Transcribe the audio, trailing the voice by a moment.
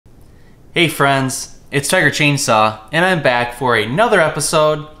Hey friends, it's TigerChainsaw, and I'm back for another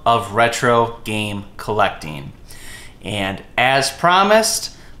episode of Retro Game Collecting. And as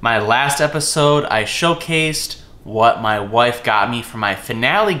promised, my last episode I showcased what my wife got me for my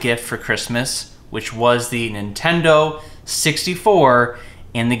finale gift for Christmas, which was the Nintendo 64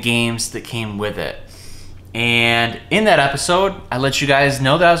 and the games that came with it. And in that episode, I let you guys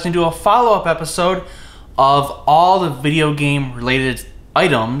know that I was going to do a follow-up episode of all the video game related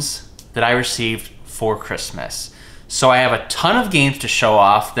items that I received for Christmas. So I have a ton of games to show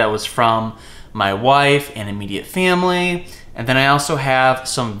off that was from my wife and immediate family, and then I also have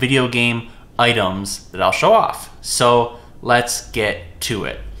some video game items that I'll show off. So let's get to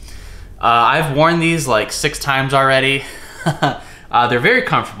it. I've worn these like 6 times already. They're very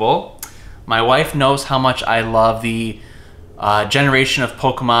comfortable. My wife knows how much I love the generation of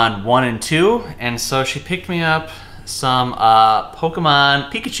Pokemon 1 and 2, and so she picked me up some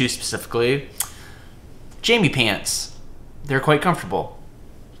Pokemon Pikachu, specifically Jamie pants. They're quite comfortable.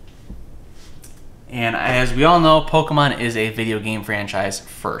 And as we all know, Pokemon is a video game franchise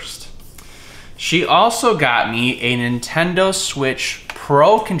first. She also got me a Nintendo Switch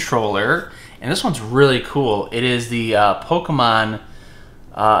Pro controller, and this one's really cool. It is the Pokemon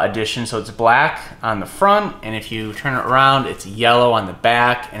edition, so it's black on the front, and if you turn it around, it's yellow on the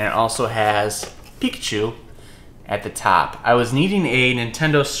back, and it also has Pikachu at the top. I was needing a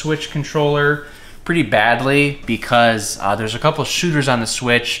Nintendo Switch controller pretty badly because there's a couple shooters on the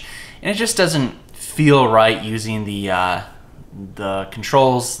Switch, and it just doesn't feel right using the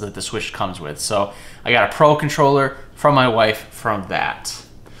controls that the Switch comes with. So I got a Pro controller from my wife from that.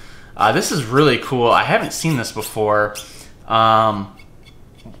 This is really cool. I haven't seen this before.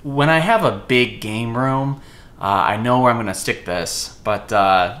 When I have a big game room, I know where I'm gonna stick this,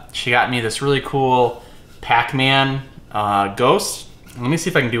 but she got me this really cool Pac-Man ghost. Let me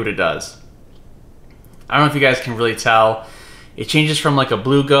see if I can do what it does. I don't know if you guys can really tell. It changes from like a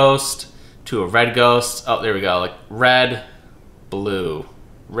blue ghost to a red ghost. Oh, there we go, like red, blue,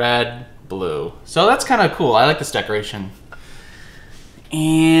 red, blue. So that's kind of cool. I like this decoration.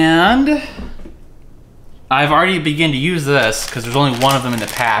 And I've already begun to use this because there's only one of them in the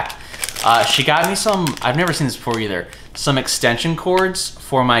pack. She got me some, I've never seen this before either, some extension cords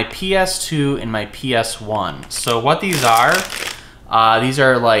for my PS2 and my PS1. So what these are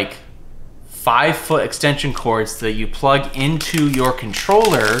like 5-foot extension cords that you plug into your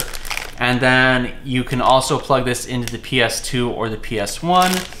controller, and then you can also plug this into the PS2 or the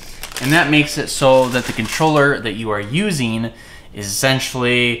PS1, and that makes it so that the controller that you are using is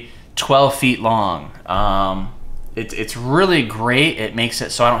essentially 12 feet long. It's really great. It makes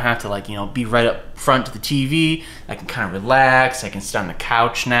it so I don't have to, like, you know, be right up front to the TV. I can kind of relax. I can sit on the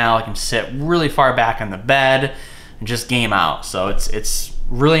couch now. I can sit really far back on the bed and just game out. So it's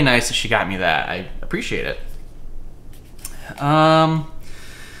really nice that she got me that. I appreciate it.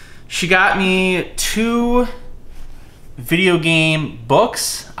 She got me 2 video game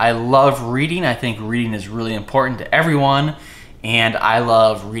books. I love reading. I think reading is really important to everyone. And I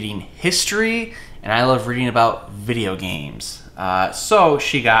love reading history, and I love reading about video games. So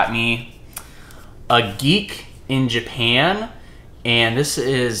she got me A Geek in Japan, and this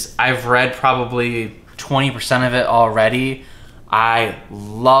is, I've read probably 20% of it already. I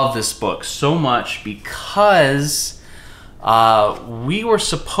love this book so much because we were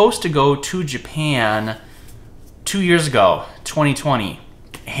supposed to go to Japan 2 years ago, 2020,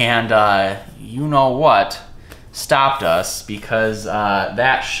 and you know what stopped us, because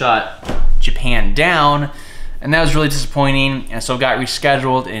that shut Japan down, and that was really disappointing, and so it got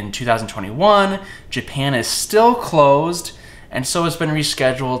rescheduled in 2021. Japan is still closed, and so it's been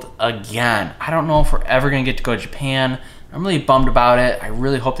rescheduled again. I don't know if we're ever gonna get to go to Japan. I'm really bummed about it. I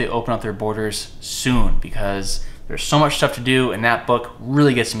really hope they open up their borders soon, because there's so much stuff to do, and that book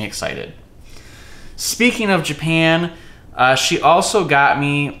really gets me excited. Speaking of Japan, she also got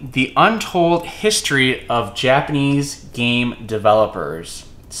me The Untold History of Japanese Game Developers.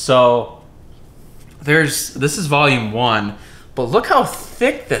 So this is volume 1, but look how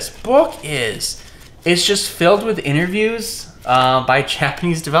thick this book is. It's just filled with interviews by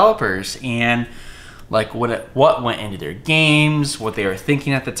Japanese developers, and like what went into their games, what they were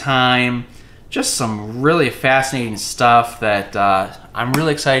thinking at the time. Just some really fascinating stuff that I'm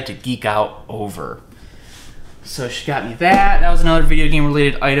really excited to geek out over. So she got me that. That was another video game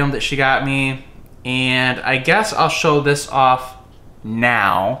related item that she got me. And I guess I'll show this off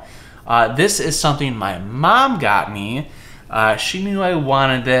now. This is something my mom got me. She knew I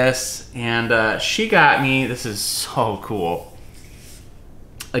wanted this, and she got me, this is so cool,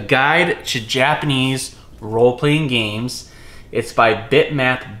 a guide to Japanese role-playing games. It's by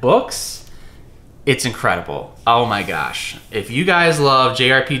Bitmap Books, It's incredible. Oh my gosh. If you guys love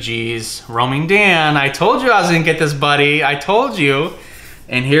JRPGs, Roaming Dan, I told you I was gonna get this, buddy. I told you.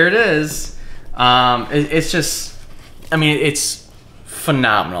 And here it is. It's just, I mean, it's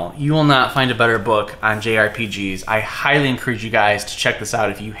phenomenal. You will not find a better book on JRPGs. I highly encourage you guys to check this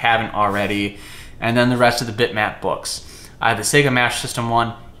out if you haven't already. And then the rest of the Bitmap books. I have the Sega Master System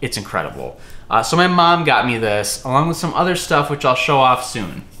one. It's incredible. So my mom got me this, along with some other stuff, which I'll show off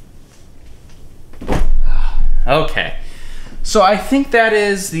soon. Okay, so I think that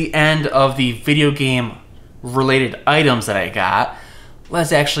is the end of the video game related items that I got.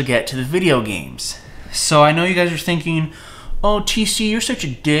 Let's actually get to the video games. So I know you guys are thinking, oh, TC, you're such a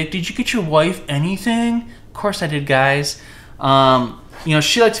dick. Did you get your wife anything? Of course I did, guys. You know,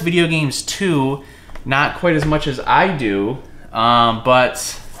 she likes video games too. Not quite as much as I do,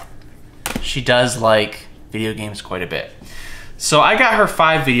 but she does like video games quite a bit. So I got her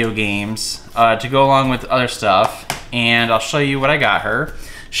 5 video games to go along with other stuff, and I'll show you what I got her.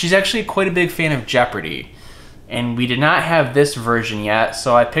 She's actually quite a big fan of Jeopardy, and we did not have this version yet,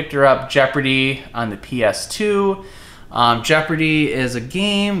 so I picked her up Jeopardy on the PS2. Jeopardy is a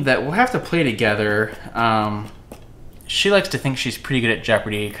game that we'll have to play together. She likes to think she's pretty good at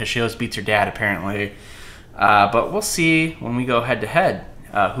Jeopardy because she always beats her dad, apparently. But we'll see when we go head-to-head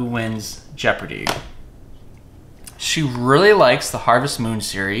who wins Jeopardy. She really likes the Harvest Moon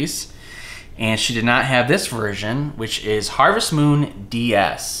series, and she did not have this version, which is Harvest Moon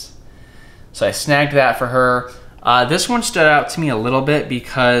DS. So I snagged that for her. This one stood out to me a little bit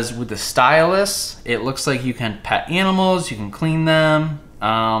because with the stylus, it looks like you can pet animals, you can clean them.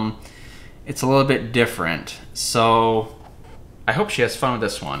 It's a little bit different. So I hope she has fun with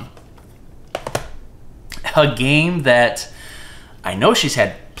this one. A game that I know she's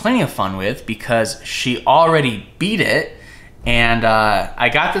had plenty of fun with because she already beat it, and I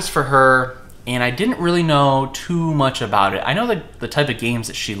got this for her, and I didn't really know too much about it. I know the type of games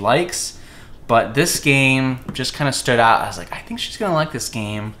that she likes, but this game just kind of stood out. I was like, I think she's gonna like this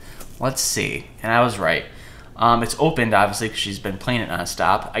game. Let's see. And I was right. It's opened, obviously, because she's been playing it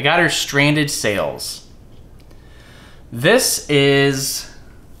nonstop. I got her Stranded Sails. This is,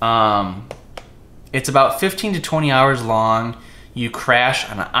 it's about 15 to 20 hours long. You crash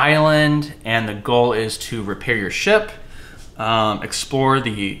on an island, and the goal is to repair your ship, explore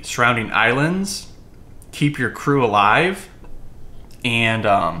the surrounding islands, keep your crew alive, and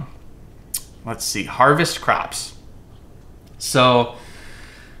let's see, harvest crops. So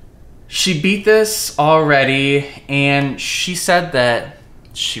she beat this already, and she said that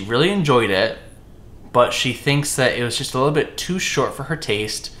she really enjoyed it, but she thinks that it was just a little bit too short for her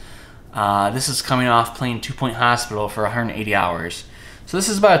taste. This is coming off playing 2 Point Hospital for 180 hours. So this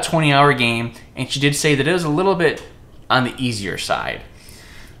is about a 20-hour game, and she did say that it was a little bit on the easier side.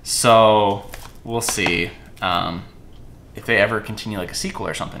 So we'll see if they ever continue like a sequel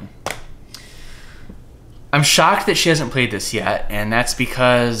or something. I'm shocked that she hasn't played this yet, and that's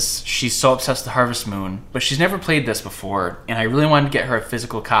because she's so obsessed with Harvest Moon, but she's never played this before, and I really wanted to get her a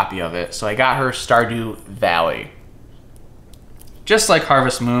physical copy of it, so I got her Stardew Valley. Just like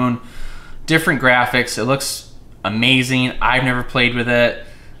Harvest Moon, different graphics. It looks amazing. I've never played with it.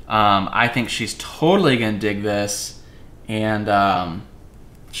 I think she's totally gonna dig this, and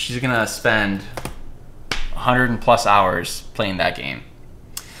she's gonna spend 100+ hours playing that game.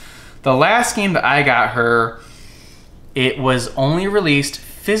 The last game that I got her, it was only released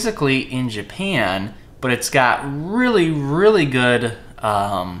physically in Japan, but it's got really, really good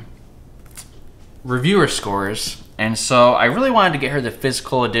reviewer scores. And so I really wanted to get her the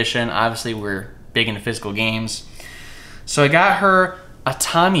physical edition. Obviously, we're big into physical games. So I got her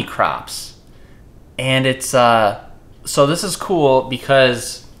Atami Crops. And it's, so this is cool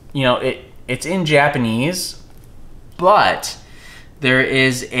because, you know, it's in Japanese, but there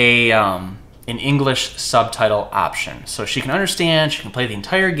is a an English subtitle option. So she can understand, she can play the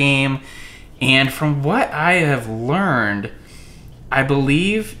entire game. And from what I have learned, I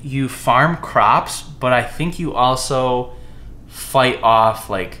believe you farm crops, but I think you also fight off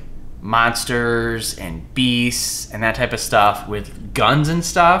like monsters and beasts and that type of stuff with guns and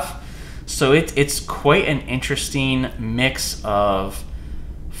stuff. So it's quite an interesting mix of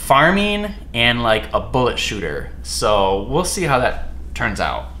farming and like a bullet shooter. So we'll see how that turns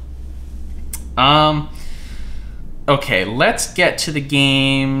out. Okay, let's get to the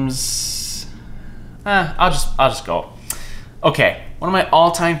games. I'll just go. Okay, one of my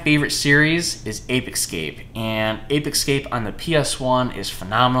all-time favorite series is Ape Escape, and Ape Escape on the PS1 is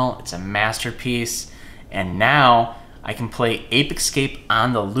phenomenal. It's a masterpiece, and now I can play Ape Escape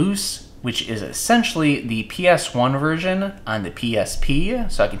on the loose, which is essentially the PS1 version on the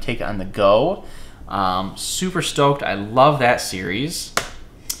PSP, so I can take it on the go. Super stoked. I love that series.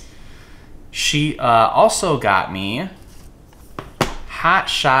 She also got me Hot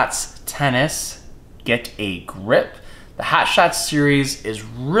Shots Tennis Get a Grip. The Hot Shots series is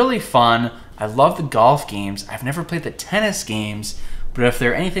really fun. I love the golf games. I've never played the tennis games, but if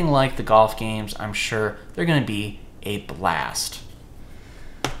they're anything like the golf games, I'm sure they're going to be a blast.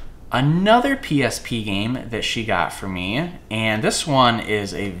 Another PSP game that she got for me, and this one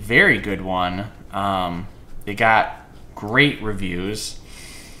is a very good one. It got great reviews,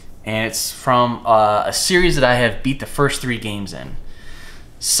 and it's from a series that I have beat the first 3 games in.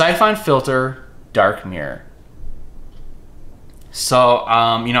 Siphon Filter Dark Mirror. So,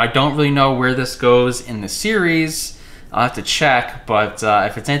 you know, I don't really know where this goes in the series. I'll have to check, but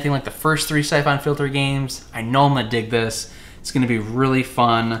if it's anything like the first 3 Siphon Filter games, I know I'm gonna dig this. It's gonna be really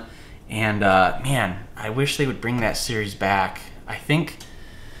fun, and man, I wish they would bring that series back. I think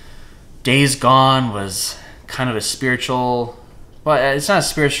Days Gone was kind of a spiritual, well, it's not a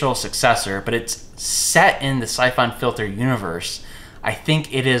spiritual successor, but it's set in the Siphon Filter universe. I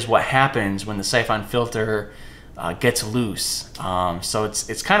think it is what happens when the Siphon Filter gets loose. So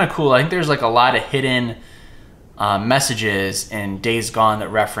it's kind of cool. I think there's like a lot of hidden messages in Days Gone that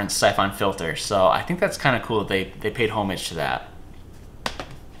reference Siphon Filter. So I think that's kind of cool that they paid homage to that.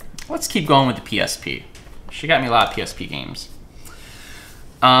 Let's keep going with the PSP. She got me a lot of PSP games.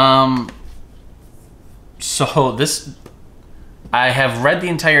 So this, I have read the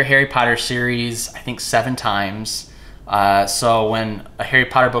entire Harry Potter series, I think 7 times. So when a Harry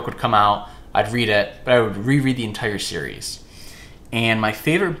Potter book would come out, I'd read it, but I would reread the entire series. And my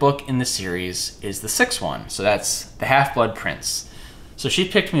favorite book in the series is the 6th one. So that's The Half-Blood Prince. So she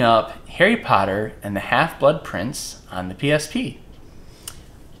picked me up Harry Potter and the Half-Blood Prince on the PSP.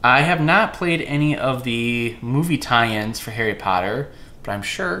 I have not played any of the movie tie-ins for Harry Potter, but I'm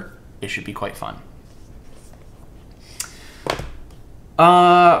sure it should be quite fun.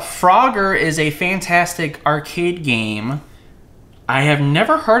 Frogger is a fantastic arcade game. I have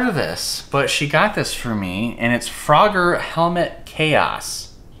never heard of this, but she got this for me, and it's Frogger Helmet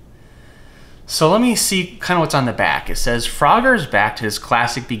Chaos. So let me see kind of what's on the back. It says, Frogger's back to his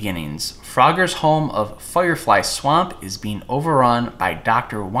classic beginnings. Frogger's home of Firefly Swamp is being overrun by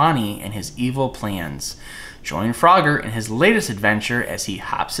Dr. Wani and his evil plans. Join Frogger in his latest adventure as he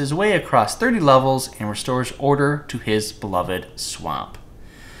hops his way across 30 levels and restores order to his beloved swamp.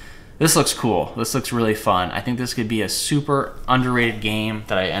 This looks cool. This looks really fun. I think this could be a super underrated game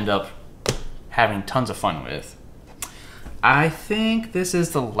that I end up having tons of fun with. I think this is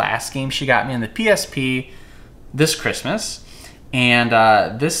the last game she got me on the PSP this Christmas. And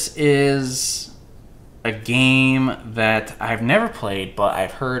this is a game that I've never played, but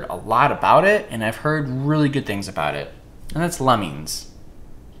I've heard a lot about it, and I've heard really good things about it. And that's Lemmings.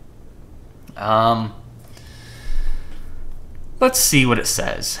 Let's see what it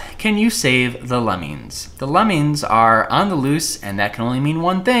says. Can you save the Lemmings? The Lemmings are on the loose, and that can only mean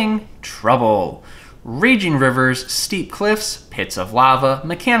one thing: trouble. Raging rivers, steep cliffs, pits of lava,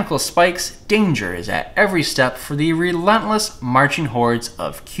 mechanical spikes, danger is at every step for the relentless marching hordes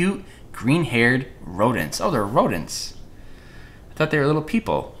of cute, green-haired rodents. Oh, they're rodents. I thought they were little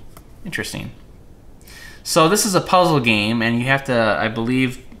people. Interesting. So this is a puzzle game, and you have to, I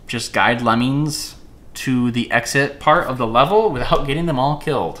believe, just guide lemmings to the exit part of the level without getting them all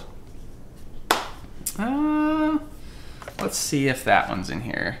killed. Let's see if that one's in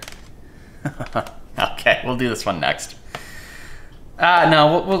here. Okay, we'll do this one next.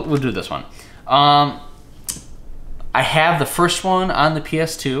 No, we'll do this one. I have the first one on the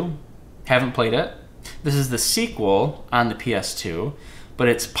PS2. Haven't played it. This is the sequel on the PS2, but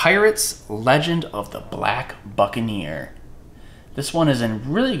it's Pirates: Legend of the Black Buccaneer. This one is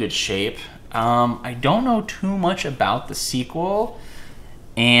in really good shape. I don't know too much about the sequel,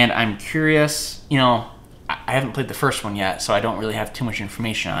 and I'm curious. You know, I haven't played the first one yet, so I don't really have too much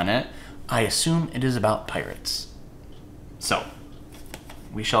information on it. I assume it is about pirates. So,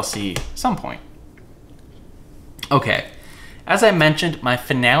 we shall see some point. Okay, as I mentioned, my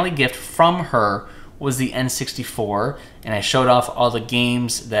finale gift from her was the N64, and I showed off all the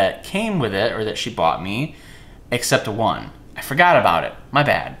games that came with it, or that she bought me, except one. I forgot about it, my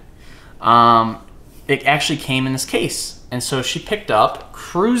bad. It actually came in this case, and so she picked up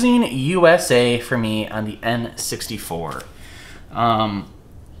Cruising USA for me on the N64.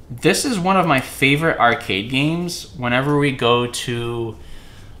 This is one of my favorite arcade games. Whenever we go to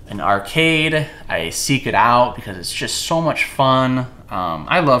an arcade, I seek it out because it's just so much fun.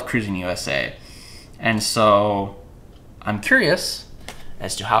 I love Cruising USA. And so I'm curious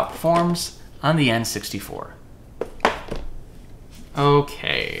as to how it performs on the N64.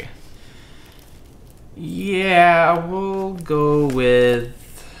 Okay. Yeah, we'll go with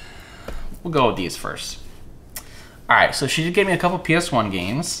these first. All right, so she did get me a couple PS1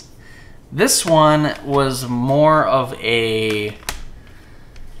 games. This one was more of a,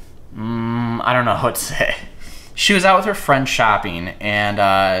 I don't know what to say. She was out with her friend shopping, and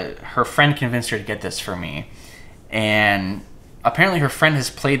her friend convinced her to get this for me. And apparently her friend has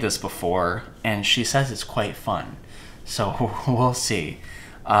played this before, and she says it's quite fun. So we'll see.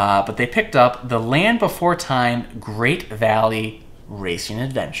 But they picked up The Land Before Time Great Valley Racing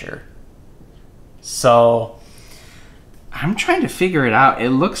Adventure. So I'm trying to figure it out.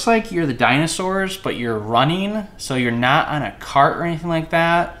 It looks like you're the dinosaurs, but you're running, so you're not on a cart or anything like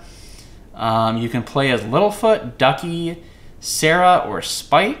that. You can play as Littlefoot, Ducky, Sarah, or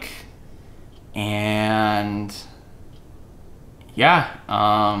Spike. And yeah,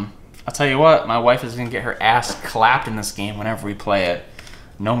 I'll tell you what, my wife is going to get her ass clapped in this game whenever we play it.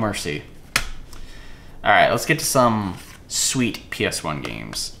 No mercy. All right, let's get to some sweet PS1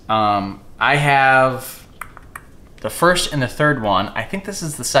 games. I have the first and the third one. I think this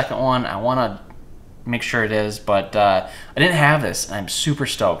is the second one. I want to make sure it is, but I didn't have this, and I'm super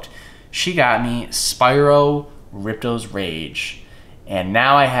stoked. She got me Spyro Ripto's Rage, and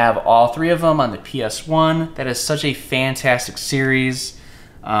now I have all three of them on the PS1. That is such a fantastic series.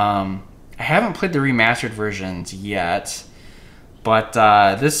 I haven't played the remastered versions yet, but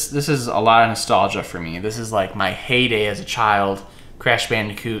this is a lot of nostalgia for me. This is like my heyday as a child. Crash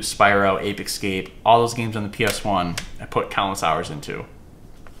Bandicoot, Spyro, Ape Escape, all those games on the PS1 I put countless hours into.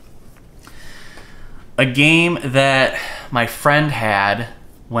 A game that my friend had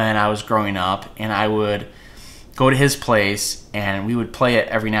when I was growing up, and I would go to his place and we would play it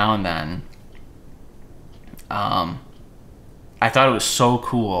every now and then. I thought it was so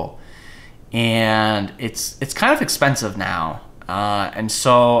cool, and it's kind of expensive now, and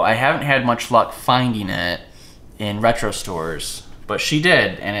so I haven't had much luck finding it in retro stores. But she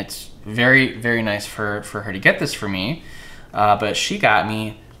did, and it's very, very nice for her to get this for me. But she got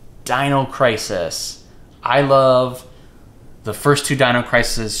me Dino Crisis. I love the first two Dino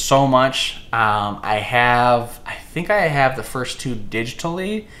Crises so much. I think I have the first two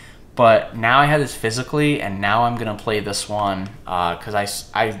digitally, but now I have this physically, and now I'm gonna play this one because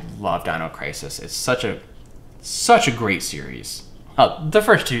I love Dino Crisis. It's such a great series. The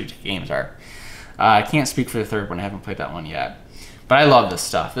first two games are. I can't speak for the third one. I haven't played that one yet. But I love this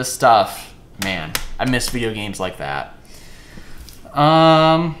stuff. This stuff, man, I miss video games like that.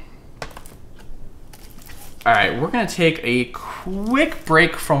 All right, we're gonna take a quick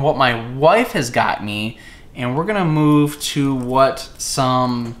break from what my wife has got me, and we're gonna move to what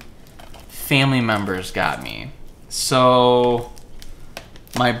some family members got me. So,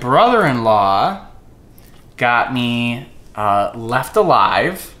 my brother-in-law got me Left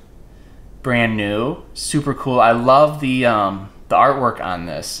Alive, brand new, super cool. I love the artwork on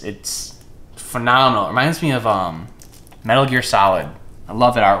this. It's phenomenal. It reminds me of Metal Gear Solid. I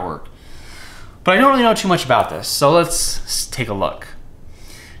love that artwork. But I don't really know too much about this, so let's take a look.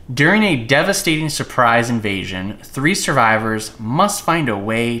 During a devastating surprise invasion, 3 survivors must find a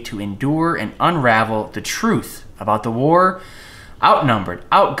way to endure and unravel the truth about the war. Outnumbered,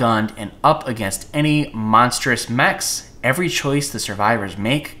 outgunned, and up against any monstrous mechs, every choice the survivors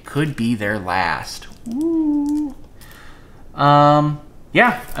make could be their last. Woo.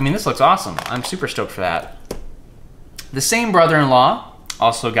 Yeah, I mean, this looks awesome. I'm super stoked for that. The same brother-in-law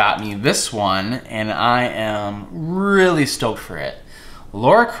also got me this one, and I am really stoked for it.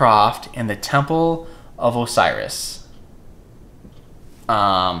 Lara Croft and the Temple of Osiris.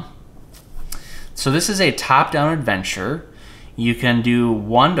 So this is a top-down adventure. You can do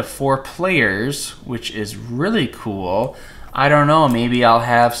 1 to 4 players, which is really cool. I don't know, maybe I'll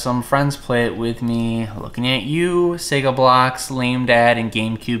have some friends play it with me. Looking at you, Sega Blocks, Lame Dad, and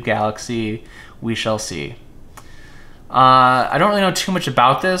GameCube Galaxy. We shall see. I don't really know too much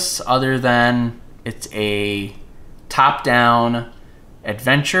about this other than it's a top-down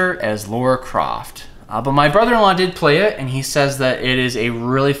adventure as Lara Croft. But my brother-in-law did play it, and he says that it is a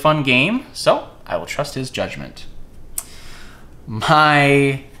really fun game, so I will trust his judgment.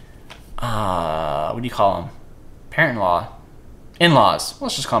 My, what do you call them? Parent-in-law? In-laws.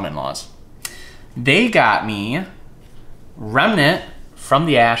 Let's just call them in-laws. They got me Remnant from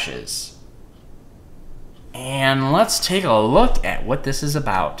the Ashes. And let's take a look at what this is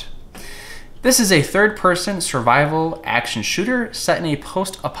about. This is a third-person survival action shooter set in a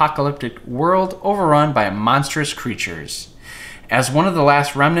post-apocalyptic world overrun by monstrous creatures. As one of the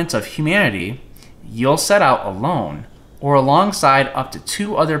last remnants of humanity, you'll set out alone or alongside up to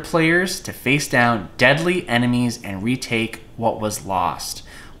 2 other players to face down deadly enemies and retake what was lost.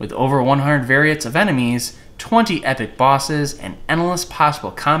 With over 100 variants of enemies, 20 epic bosses, and endless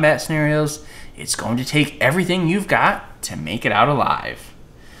possible combat scenarios, it's going to take everything you've got to make it out alive.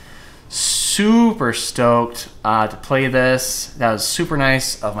 Super stoked to play this. That was super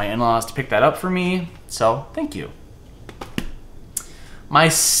nice of my in-laws to pick that up for me, so thank you. My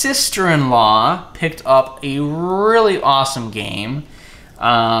sister-in-law picked up a really awesome game.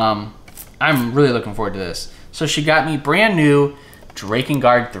 I'm really looking forward to this. So she got me brand new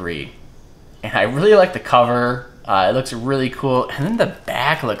Drakengard 3. And I really like the cover. It looks really cool. And then the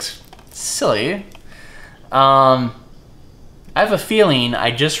back looks silly. I have a feeling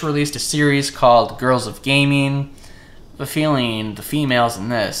I just released a series called Girls of Gaming. I have a feeling the females in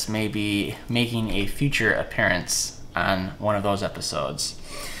this may be making a future appearance on one of those episodes.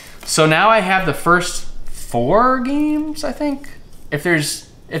 So now I have the first 4 games, I think. If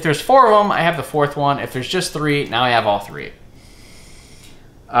there's 4 of them, I have the 4th one. If there's just 3, now I have all 3.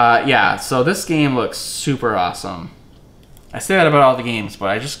 Yeah, so this game looks super awesome. I say that about all the games, but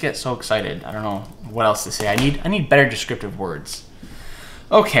I just get so excited. I don't know what else to say. I need better descriptive words.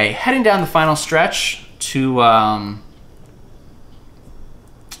 Okay, heading down the final stretch to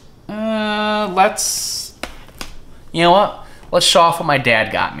you know what? Let's show off what my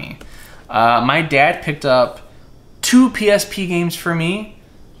dad got me. My dad picked up 2 PSP games for me.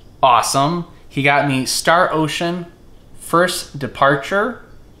 Awesome. He got me Star Ocean First Departure.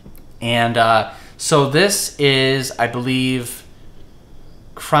 And so this is, I believe,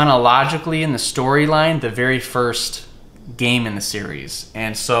 chronologically in the storyline, the very first game in the series.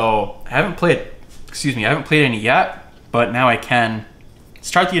 And so I haven't played any yet, but now I can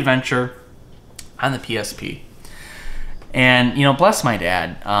start the adventure on the PSP. And, you know, bless my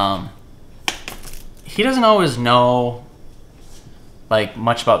dad. He doesn't always know, like,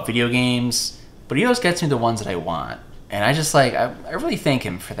 much about video games, but he always gets me the ones that I want. And I just, like, I really thank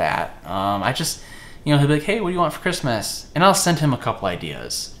him for that. I just, you know, he'll be like, hey, what do you want for Christmas? And I'll send him a couple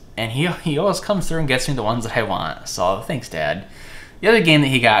ideas. And he always comes through and gets me the ones that I want. So thanks, Dad. The other game that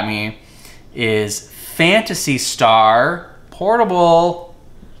he got me is Phantasy Star Portable.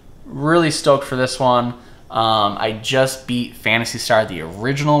 Really stoked for this one. I just beat Phantasy Star, the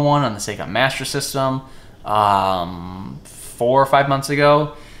original one, on the Sega Master System 4 or 5 months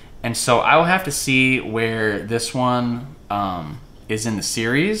ago. And so I will have to see where this one is in the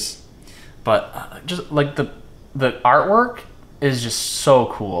series. But just like the artwork is just so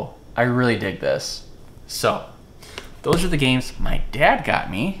cool. I really dig this. So those are the games my dad got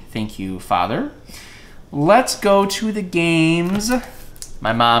me. Thank you, Father. Let's go to the games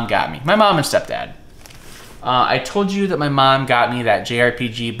my mom got me. My mom and stepdad. I told you that my mom got me that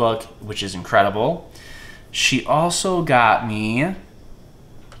JRPG book, which is incredible. She also got me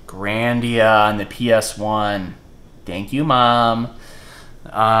Grandia on the PS1. Thank you, Mom.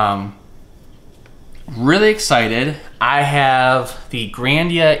 Really excited. I have the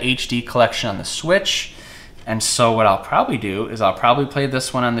Grandia HD collection on the Switch, and so what I'll probably do is I'll probably play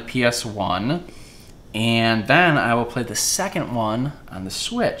this one on the PS1, and then I will play the second one on the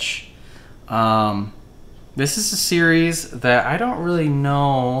Switch. This is a series that I don't really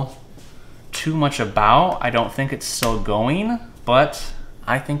know too much about. I don't think it's still going, but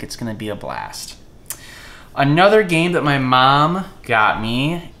I think it's going to be a blast. Another game that my mom got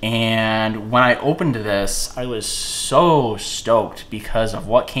me, and when I opened this, I was so stoked because of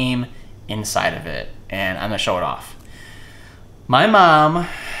what came inside of it, and I'm going to show it off. My mom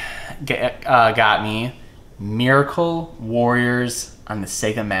got me Miracle Warriors on the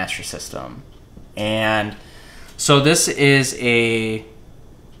Sega Master System. And so this is a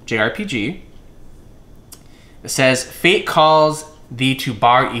JRPG. It says, fate calls thee to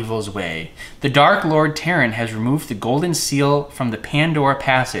bar evil's way. The Dark Lord Terran has removed the golden seal from the Pandora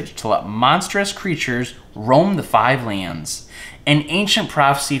Passage to let monstrous creatures roam the 5 lands. An ancient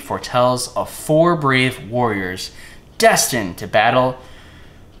prophecy foretells of 4 brave warriors destined to battle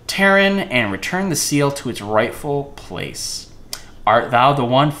Terran and return the seal to its rightful place. Art thou the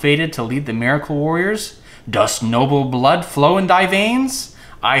one fated to lead the Miracle Warriors? Dost noble blood flow in thy veins?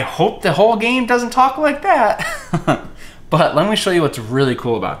 I hope the whole game doesn't talk like that. But let me show you what's really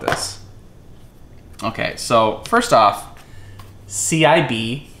cool about this. Okay, so first off,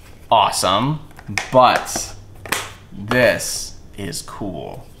 CIB, awesome, but this is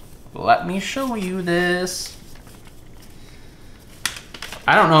cool. Let me show you this.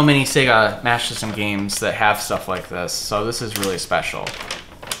 I don't know many Sega Master System games that have stuff like this, so this is really special.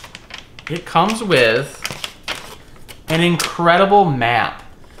 It comes with an incredible map.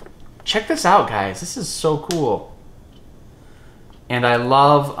 Check this out, guys. This is so cool. And I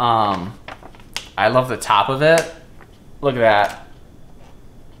love the top of it. Look at that.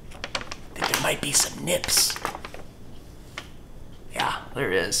 might be some nips. Yeah,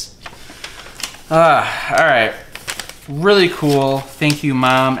 there is. All right. Really cool. Thank you,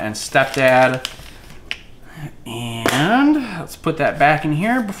 Mom and Stepdad. And let's put that back in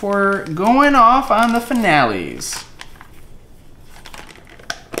here before going off on the finales.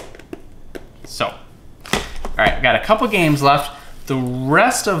 So, all right, I got a couple games left. The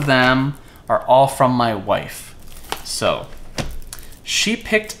rest of them are all from my wife. So, she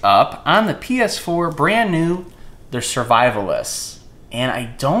picked up on the PS4, brand new, The Survivalists. And I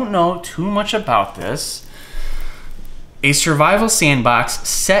don't know too much about this. A survival sandbox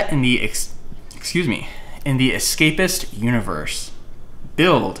set in the, in the escapist universe.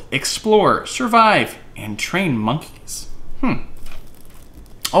 Build, explore, survive, and train monkeys.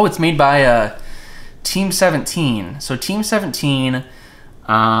 Oh, it's made by Team 17. So Team 17,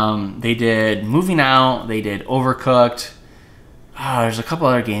 they did Moving Out, they did Overcooked. There's a couple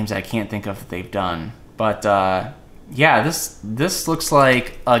other games I can't think of that they've done. But yeah, this looks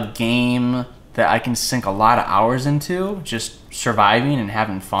like a game that I can sink a lot of hours into, just surviving and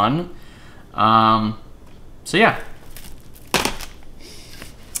having fun. So yeah.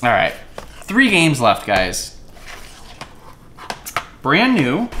 All right, 3 games left, guys. Brand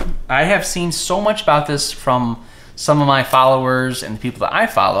new. I have seen so much about this from some of my followers and the people that I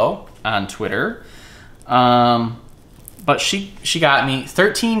follow on Twitter. But she got me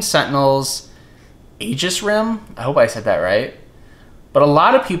 13 Sentinels, Aegis Rim. I hope I said that right. But a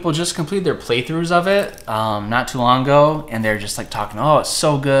lot of people just completed their playthroughs of it not too long ago, and they're just like talking, oh, it's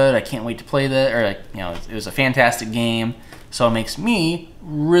so good, I can't wait to play that, or like, you know, it was a fantastic game. So it makes me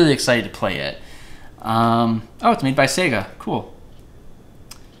really excited to play it. Oh, it's made by Sega. Cool.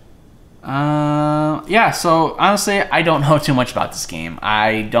 Yeah, so honestly, I don't know too much about this game.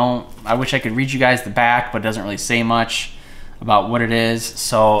 I wish I could read you guys the back, but it doesn't really say much about what it is.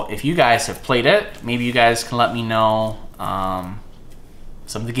 So if you guys have played it, maybe you guys can let me know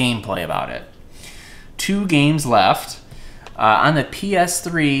some of the gameplay about it. 2 games left. On the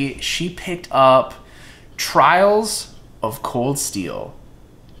PS3, she picked up Trials of Cold Steel.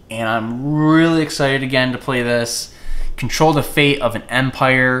 And I'm really excited again to play this. Control the fate of an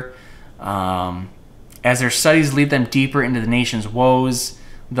empire. As their studies lead them deeper into the nation's woes,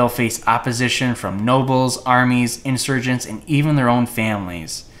 they'll face opposition from nobles, armies, insurgents, and even their own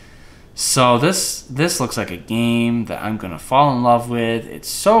families. So this looks like a game that I'm gonna fall in love with. It's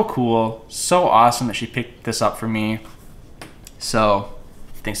so cool, so awesome that she picked this up for me. So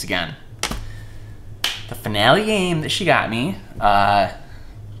thanks again. The finale game that she got me, that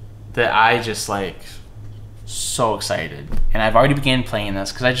I just like so excited, and I've already began playing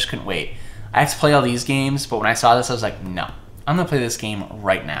this because I just couldn't wait. I have to play all these games, but when I saw this, I was like, no, I'm gonna play this game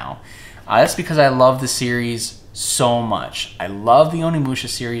right now. That's because I love the series so much. I love the Onimusha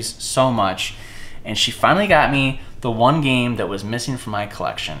series so much, and she finally got me the one game that was missing from my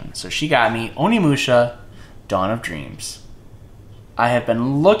collection. So she got me Onimusha Dawn of Dreams. I have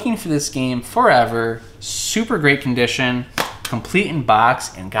been looking for this game forever. Super great condition, complete in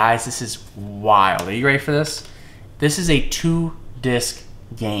box, and guys, this is wild. Are you ready for this? This is a 2-disc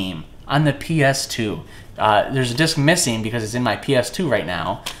game on the PS2. There's a disc missing because it's in my PS2 right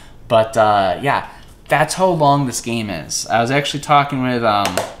now, but yeah, that's how long this game is. I was actually talking with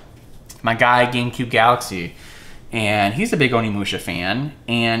my guy, GameCube Galaxy, and he's a big Onimusha fan,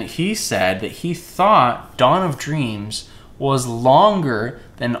 and he said that he thought Dawn of Dreams was longer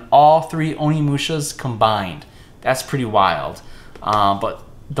than all 3 Onimushas combined. That's pretty wild. But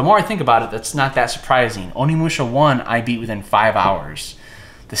the more I think about it, that's not that surprising. Onimusha 1 I beat within 5 hours.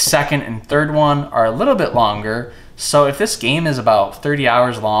 The second and third one are a little bit longer, so if this game is about 30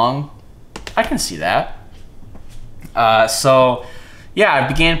 hours long, I can see that. So yeah, I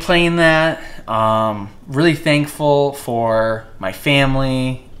began playing that. Really thankful for my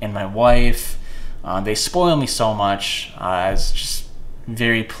family and my wife. They spoil me so much. I was just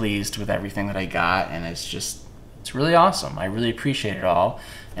very pleased with everything that I got, and it's really awesome. I really appreciate it all.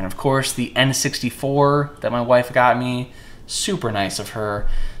 And of course, the N64 that my wife got me, super nice of her.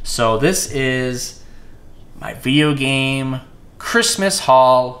 So this is my video game Christmas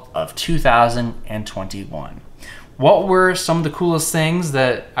haul of 2021. What were some of the coolest things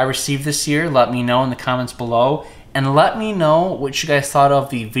that I received this year? Let me know in the comments below, and let me know what you guys thought of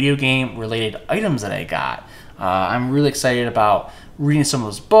the video game related items that I got. I'm really excited about reading some of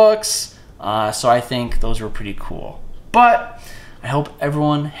those books, so I think those were pretty cool. But I hope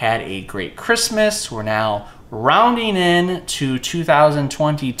everyone had a great Christmas. We're now rounding in to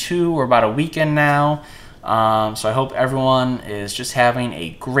 2022. We're about a weekend now. So I hope everyone is just having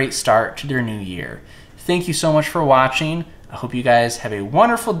a great start to their new year. Thank you so much for watching. I hope you guys have a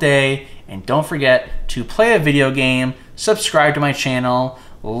wonderful day, and don't forget to play a video game, subscribe to my channel,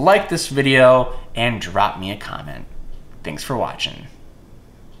 like this video, and drop me a comment. Thanks for watching.